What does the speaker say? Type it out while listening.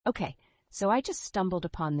Okay, so I just stumbled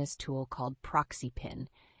upon this tool called ProxyPin,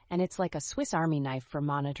 and it's like a Swiss Army knife for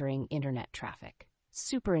monitoring internet traffic.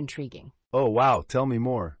 Super intriguing. Oh, wow, tell me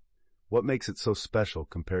more. What makes it so special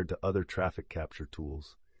compared to other traffic capture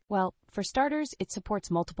tools? Well, for starters, it supports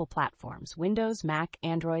multiple platforms: Windows, Mac,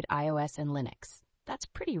 Android, iOS, and Linux. That's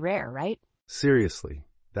pretty rare, right? Seriously,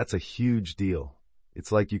 that's a huge deal.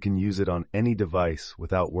 It's like you can use it on any device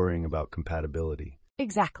without worrying about compatibility.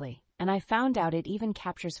 Exactly. And I found out it even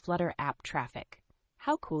captures Flutter app traffic.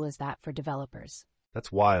 How cool is that for developers?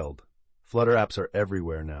 That's wild. Flutter apps are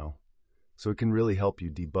everywhere now, so it can really help you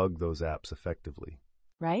debug those apps effectively.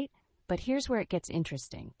 Right? But here's where it gets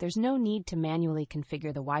interesting. There's no need to manually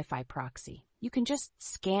configure the Wi-Fi proxy. You can just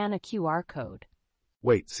scan a QR code.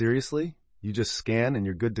 Wait, seriously? You just scan and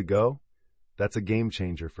you're good to go? That's a game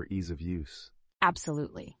changer for ease of use.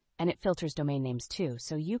 Absolutely. And it filters domain names too,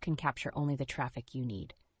 so you can capture only the traffic you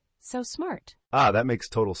need. So smart. Ah, that makes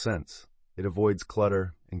total sense. It avoids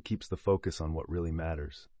clutter and keeps the focus on what really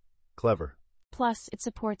matters. Clever. Plus, it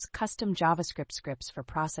supports custom JavaScript scripts for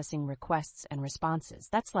processing requests and responses.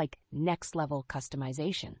 That's like next-level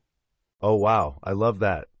customization. Oh, wow, I love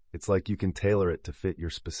that. It's like you can tailor it to fit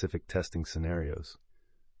your specific testing scenarios.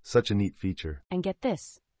 Such a neat feature. And get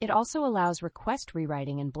this, it also allows request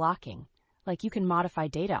rewriting and blocking, like you can modify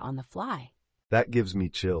data on the fly. That gives me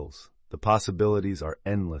chills. The possibilities are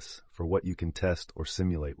endless for what you can test or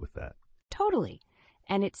simulate with that. Totally.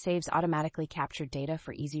 And it saves automatically captured data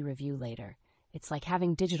for easy review later. It's like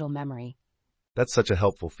having digital memory. That's such a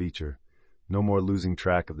helpful feature. No more losing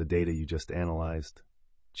track of the data you just analyzed.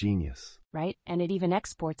 Genius. Right? And it even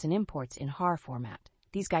exports and imports in HAR format.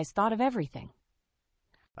 These guys thought of everything.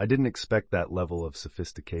 I didn't expect that level of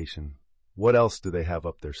sophistication. What else do they have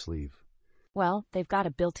up their sleeve? Well, they've got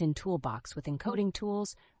a built-in toolbox with encoding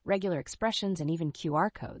tools, regular expressions, and even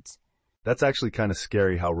QR codes. That's actually kind of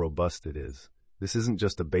scary how robust it is. This isn't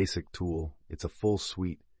just a basic tool, it's a full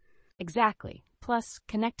suite. Exactly. Plus,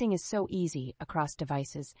 connecting is so easy across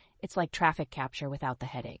devices, it's like traffic capture without the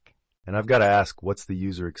headache. And I've got to ask, what's the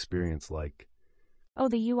user experience like? Oh,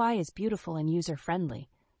 the UI is beautiful and user-friendly.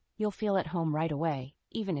 You'll feel at home right away,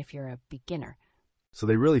 even if you're a beginner. So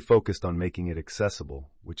they really focused on making it accessible,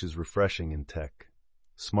 which is refreshing in tech.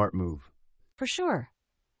 Smart move. For sure.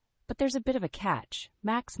 But there's a bit of a catch.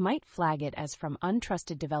 Macs might flag it as from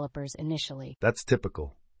untrusted developers initially. That's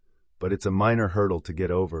typical. But it's a minor hurdle to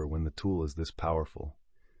get over when the tool is this powerful.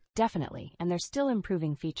 Definitely, and they're still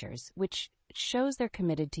improving features, which shows they're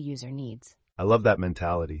committed to user needs. I love that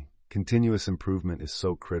mentality. Continuous improvement is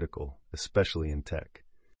so critical, especially in tech.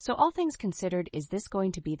 So all things considered, is this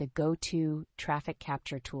going to be the go-to traffic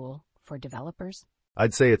capture tool for developers?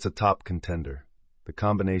 I'd say it's a top contender. The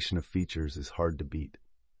combination of features is hard to beat.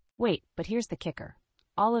 Wait, but here's the kicker.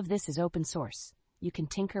 All of this is open source. You can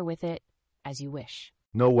tinker with it as you wish.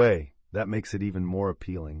 No way. That makes it even more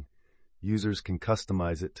appealing. Users can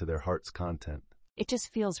customize it to their heart's content. It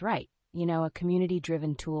just feels right. You know, a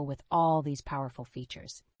community-driven tool with all these powerful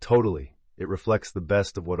features. Totally. It reflects the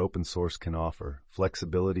best of what open source can offer,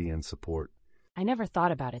 flexibility and support. I never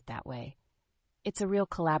thought about it that way. It's a real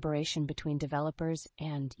collaboration between developers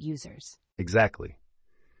and users. Exactly.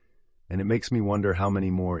 And it makes me wonder how many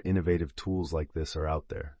more innovative tools like this are out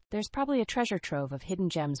there. There's probably a treasure trove of hidden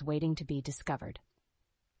gems waiting to be discovered.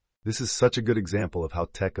 This is such a good example of how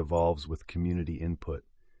tech evolves with community input.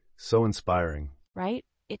 So inspiring. Right?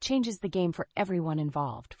 It changes the game for everyone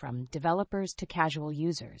involved, from developers to casual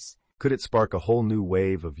users. Could it spark a whole new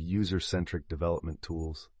wave of user-centric development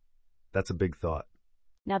tools? That's a big thought.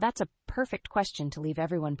 Now that's a perfect question to leave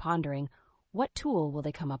everyone pondering. What tool will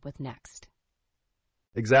they come up with next?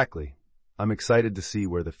 Exactly. I'm excited to see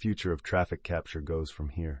where the future of traffic capture goes from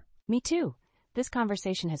here. Me too. This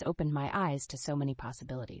conversation has opened my eyes to so many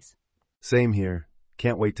possibilities. Same here.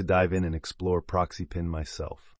 Can't wait to dive in and explore ProxyPin myself.